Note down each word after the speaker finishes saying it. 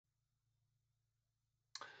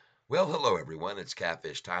Well, hello everyone. It's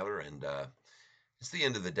Catfish Tyler, and it's the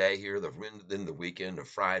end of the day here, the end of the weekend of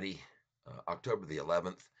Friday, October the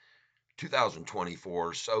 11th,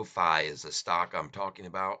 2024. SoFi is the stock I'm talking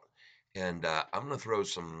about, and I'm going to throw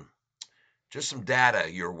some data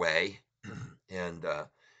your way, and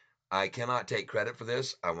I cannot take credit for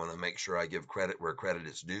this. I want to make sure I give credit where credit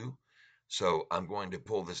is due. So I'm going to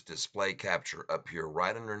pull this display capture up here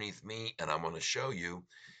right underneath me, and I'm going to show you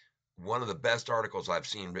one of the best articles I've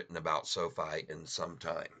seen written about SoFi in some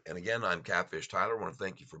time. And again, I'm Catfish Tyler. I want to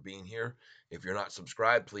thank you for being here. If you're not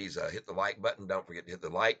subscribed, please hit the like button. Don't forget to hit the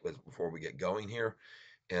like before we get going here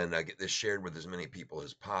and get this shared with as many people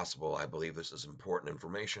as possible. I believe this is important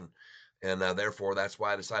information. And therefore, that's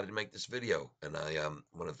why I decided to make this video. And I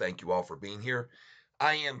want to thank you all for being here.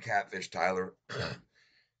 I am Catfish Tyler.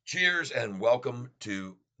 Cheers and welcome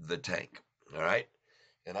to the tank. All right.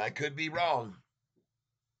 And I could be wrong,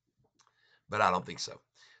 but I don't think so.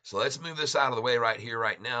 So let's move this out of the way right here,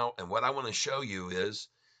 right now. And what I want to show you is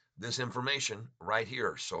this information right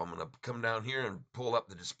here. So I'm going to come down here and pull up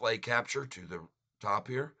the display capture to the top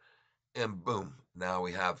here. And boom, now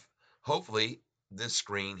we have, hopefully, this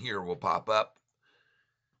screen here will pop up.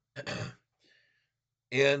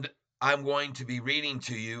 And I'm going to be reading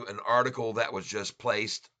to you an article that was just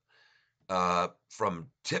placed from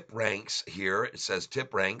Tip Ranks here. It says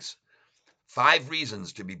Tip Ranks, 5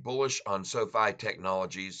 reasons to be bullish on SoFi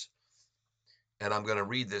Technologies. And I'm going to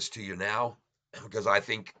read this to you now because I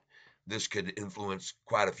think this could influence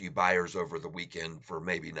quite a few buyers over the weekend for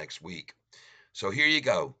maybe next week. So here you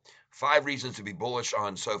go. 5 reasons to be bullish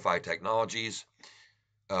on SoFi Technologies.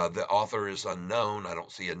 The author is unknown. I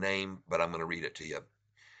don't see a name, but I'm going to read it to you.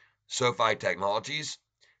 SoFi Technologies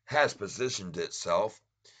has positioned itself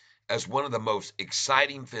as one of the most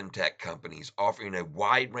exciting fintech companies, offering a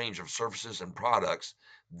wide range of services and products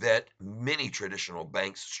that many traditional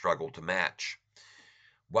banks struggle to match.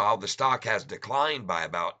 While the stock has declined by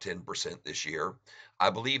about 10% this year,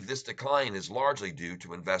 I believe this decline is largely due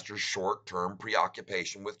to investors' short-term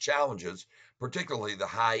preoccupation with challenges, particularly the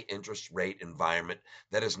high interest rate environment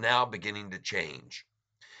that is now beginning to change.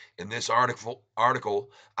 In this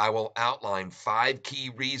article, I will outline 5 key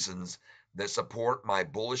reasons that support my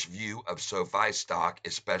bullish view of SoFi stock,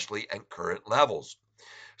 especially at current levels.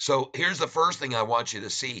 So here's the first thing I want you to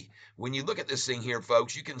see. When you look at this thing here,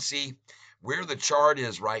 folks, you can see where the chart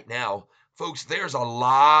is right now. Folks, there's a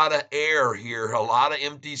lot of air here, a lot of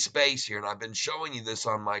empty space here, and I've been showing you this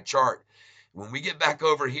on my chart. When we get back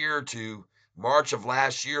over here to March of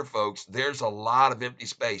last year, folks, there's a lot of empty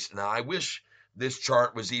space. Now, I wish this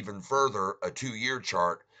chart was even further, a 2-year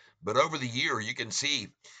chart, but over the year, you can see,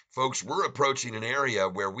 folks, we're approaching an area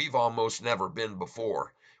where we've almost never been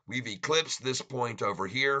before. We've eclipsed this point over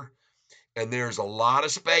here, and there's a lot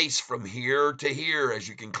of space from here to here. As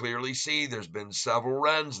you can clearly see, there's been several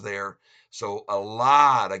runs there. So a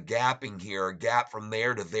lot of gapping here, a gap from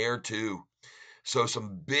there to there too. So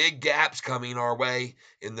some big gaps coming our way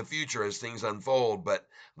in the future as things unfold. But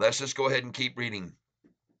let's just go ahead and keep reading.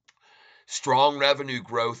 Strong revenue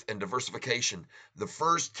growth and diversification. The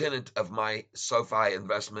first tenet of my SoFi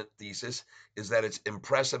investment thesis is that it's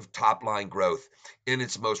impressive top-line growth. In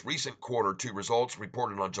its most recent quarter 2 results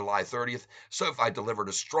reported on July 30th, SoFi delivered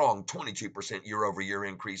a strong 22% year-over-year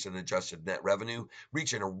increase in adjusted net revenue,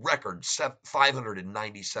 reaching a record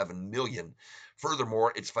 $597 million.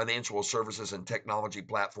 Furthermore, its financial services and technology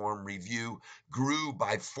platform Review grew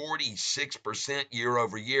by 46%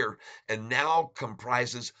 year-over-year and now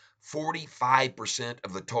comprises 45%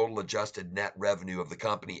 of the total adjusted net revenue of the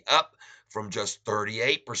company, up from just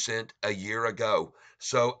 38% a year ago.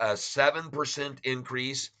 So a 7%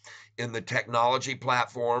 increase in the technology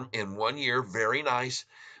platform in 1 year, very nice.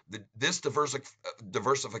 This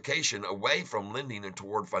diversification away from lending and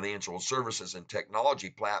toward financial services and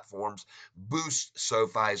technology platforms boosts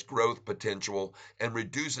SoFi's growth potential and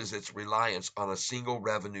reduces its reliance on a single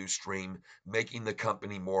revenue stream, making the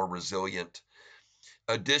company more resilient.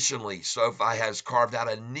 Additionally, SoFi has carved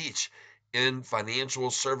out a niche in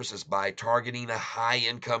financial services by targeting a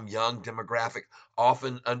high-income young demographic,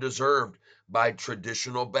 often undeserved by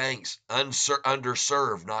traditional banks.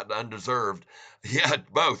 Underserved, not undeserved. Yeah,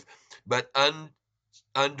 both, but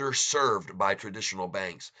underserved by traditional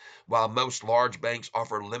banks. While most large banks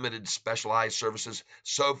offer limited specialized services,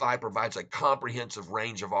 SoFi provides a comprehensive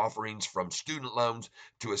range of offerings from student loans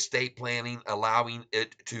to estate planning, allowing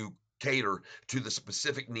it to cater to the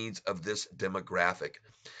specific needs of this demographic.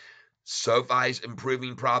 SoFi's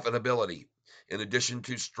improving profitability. In addition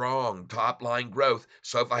to strong top-line growth,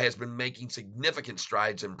 SoFi has been making significant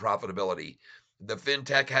strides in profitability. The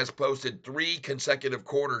fintech has posted 3 consecutive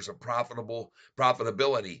quarters of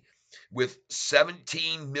profitability, with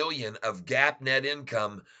 17 million of GAAP net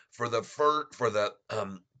income for the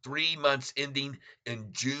 3 months ending in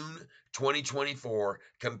June 2024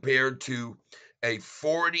 compared to a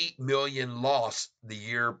 40 million loss the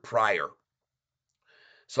year prior.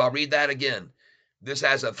 So I'll read that again. This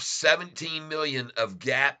has a 17 million of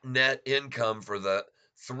GAAP net income for the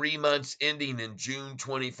 3 months ending in June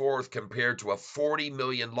 24th compared to a 40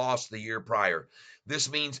 million loss the year prior.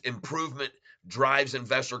 This means improvement drives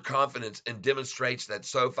investor confidence and demonstrates that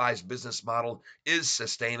SoFi's business model is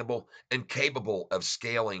sustainable and capable of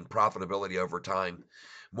scaling profitability over time.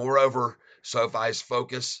 Moreover, SoFi's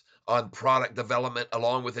focus on product development,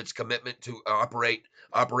 along with its commitment to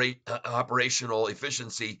operational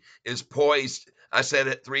efficiency, is poised. I said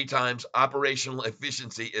it 3 times. Operational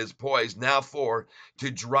efficiency is poised now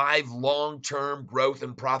to drive long-term growth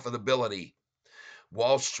and profitability.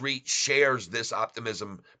 Wall Street shares this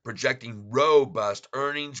optimism, projecting robust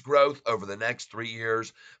earnings growth over the next 3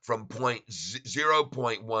 years from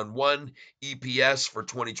 0.11 EPS for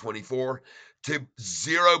 2024 to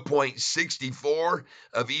 0.64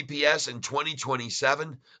 of EPS in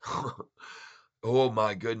 2027. Oh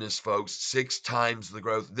my goodness, folks, 6 times the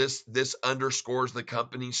growth. This underscores the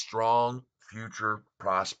company's strong future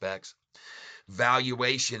prospects.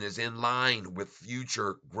 Valuation is in line with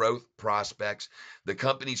future growth prospects. The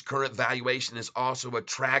company's current valuation is also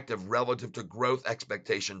attractive relative to growth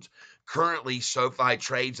expectations. Currently, SoFi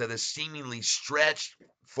trades at a seemingly stretched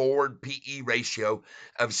forward PE ratio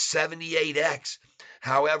of 78x.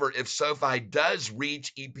 However, if SoFi does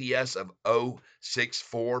reach EPS of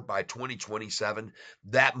 0.64 by 2027,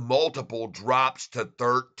 that multiple drops to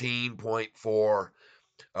 13.4.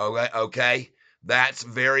 Okay. That's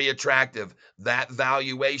very attractive. That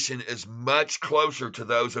valuation is much closer to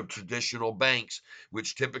those of traditional banks,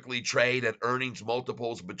 which typically trade at earnings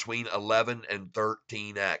multiples between 11 and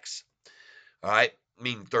 13x. All right, I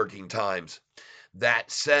mean 13 times. That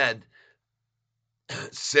said,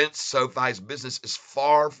 since SoFi's business is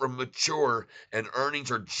far from mature and earnings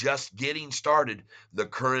are just getting started, the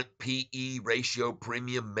current PE ratio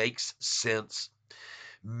premium makes sense.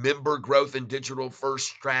 Member growth and digital first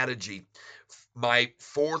strategy. My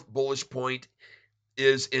 4th bullish point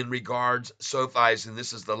is in regards SoFi's, and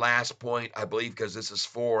this is the last point, I believe, because this is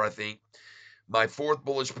 4, I think. My 4th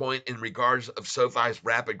bullish point in regards of SoFi's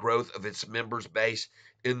rapid growth of its members base.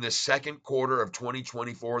 In the second quarter of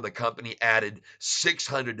 2024, the company added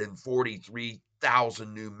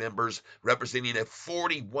 643,000 new members, representing a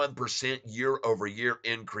 41% year-over-year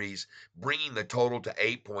increase, bringing the total to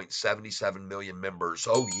 8.77 million members.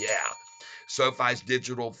 Oh yeah. SoFi's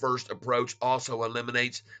digital first approach also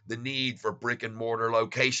eliminates the need for brick and mortar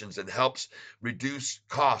locations and helps reduce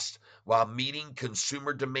costs while meeting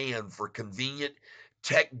consumer demand for convenient,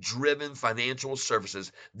 tech-driven financial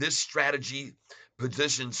services. This strategy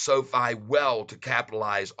positions SoFi well to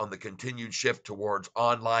capitalize on the continued shift towards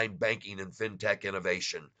online banking and fintech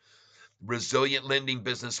innovation. Resilient lending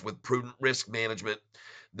business with prudent risk management.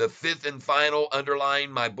 The 5th and final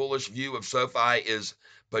underlying my bullish view of SoFi is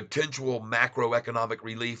potential macroeconomic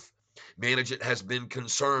relief. Management has been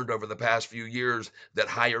concerned over the past few years that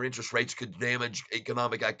higher interest rates could dampen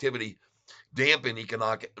economic activity,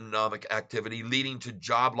 leading to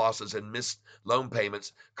job losses and missed loan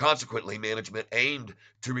payments. Consequently, management aimed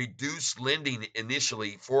to reduce lending,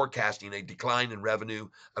 initially forecasting a decline in revenue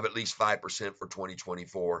of at least 5% for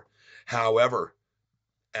 2024. However,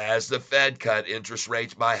 as the Fed cut interest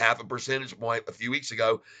rates by 0.5 percentage point a few weeks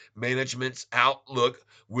ago, management's outlook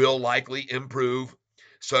will likely improve.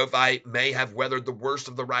 SoFi may have weathered the worst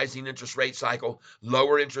of the rising interest rate cycle.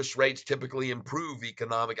 Lower interest rates typically improve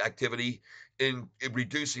economic activity in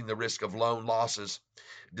reducing the risk of loan losses.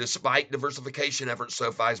 Despite diversification efforts,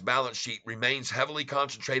 SoFi's balance sheet remains heavily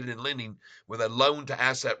concentrated in lending with a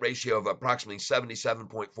loan-to-asset ratio of approximately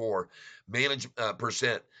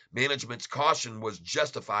 77.4%. Management's caution was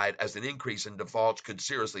justified as an increase in defaults could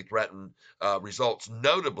seriously threaten results.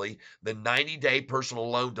 Notably, the 90-day personal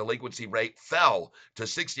loan delinquency rate fell to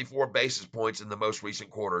 64 basis points in the most recent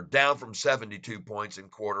quarter, down from 72 points in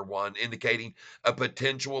quarter 1, indicating a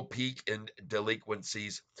potential peak in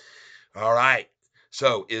delinquencies. All right.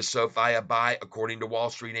 So, is SoFi a buy? According to Wall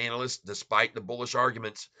Street analysts, despite the bullish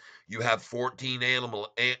arguments, you have 14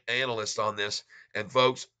 analysts on this. And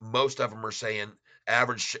folks, most of them are saying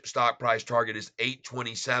average stock price target is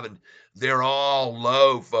 827. They're all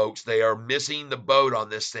low, folks. They are missing the boat on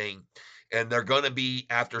this thing. And they're going to be,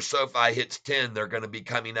 after SoFi hits 10, they're going to be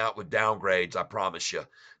coming out with downgrades, I promise you,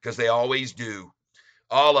 because they always do.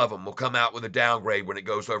 All of them will come out with a downgrade when it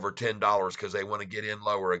goes over $10 because they want to get in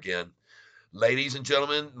lower again. Ladies and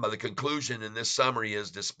gentlemen, the conclusion in this summary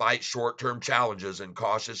is despite short term challenges and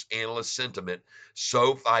cautious analyst sentiment,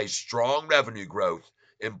 SoFi's strong revenue growth,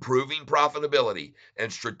 improving profitability,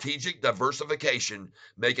 and strategic diversification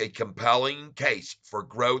make a compelling case for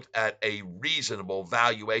growth at a reasonable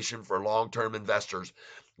valuation for long term investors.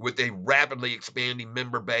 With a rapidly expanding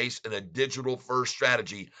member base and a digital first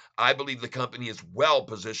strategy, I believe the company is well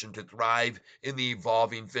positioned to thrive in the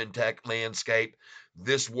evolving fintech landscape.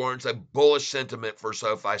 This warrants a bullish sentiment for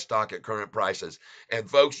SoFi stock at current prices. And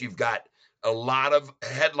folks, you've got a lot of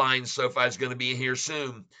headlines. SoFi is going to be here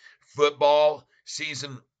soon. Football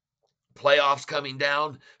season playoffs coming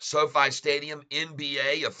down. SoFi Stadium,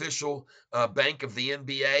 NBA, official bank of the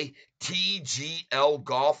NBA. TGL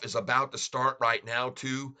Golf is about to start right now,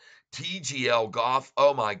 too. TGL Golf,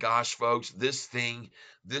 oh my gosh, folks, this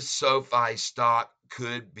SoFi stock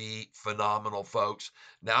could be phenomenal, folks.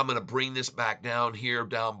 Now I'm going to bring this back down here,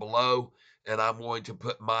 down below, and I'm going to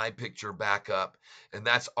put my picture back up. And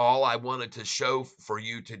that's all I wanted to show for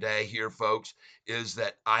you today here, folks, is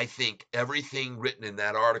that I think everything written in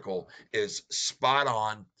that article is spot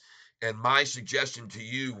on. And my suggestion to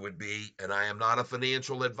you would be, and I am not a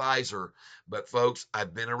financial advisor, but folks,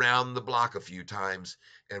 I've been around the block a few times.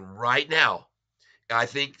 And right now, I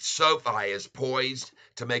think SoFi is poised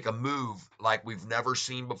to make a move like we've never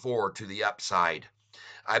seen before to the upside.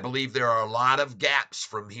 I believe there are a lot of gaps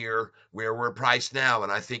from here where we're priced now,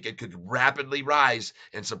 and I think it could rapidly rise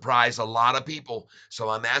and surprise a lot of people. So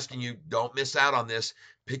I'm asking you, don't miss out on this.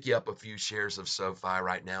 Pick you up a few shares of SoFi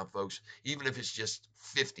right now, folks, even if it's just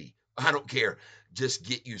 50. I don't care. Just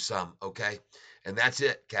get you some, okay? And that's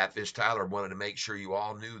it. Catfish Tyler wanted to make sure you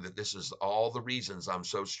all knew that this is all the reasons I'm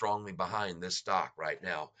so strongly behind this stock right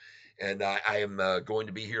now. And I am going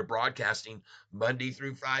to be here broadcasting Monday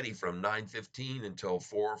through Friday from 9:15 until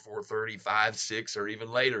 4, 4:30, 5, 6, or even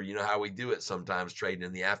later. You know how we do it sometimes, trading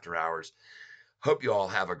in the after hours. Hope you all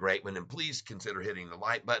have a great one, and please consider hitting the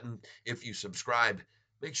like button. If you subscribe,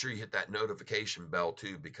 make sure you hit that notification bell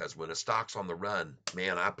too, because when a stock's on the run,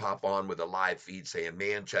 man, I pop on with a live feed saying,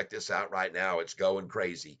 man, check this out right now. It's going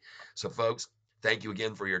crazy. So, folks, thank you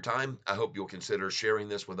again for your time. I hope you'll consider sharing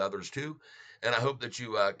this with others too. And I hope that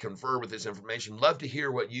you confer with this information. Love to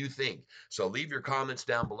hear what you think. So leave your comments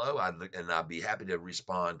down below, and I'll be happy to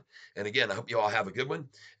respond. And again, I hope you all have a good one.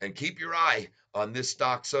 And keep your eye on this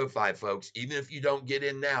stock SoFi, folks. Even if you don't get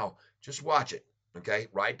in now, just watch it. Okay,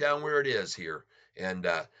 right down where it is here. And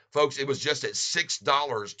folks, it was just at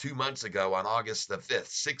 $6 2 months ago on August the 5th,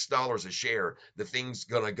 $6 a share. The thing's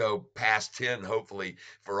going to go past 10, hopefully,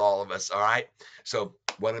 for all of us. All right. So,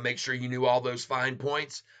 want to make sure you knew all those fine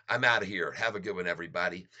points. I'm out of here. Have a good one,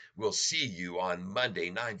 everybody. We'll see you on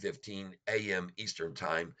Monday, 9:15 a.m. Eastern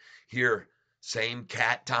Time. Here, same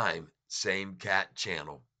cat time, same cat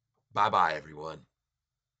channel. Bye bye, everyone.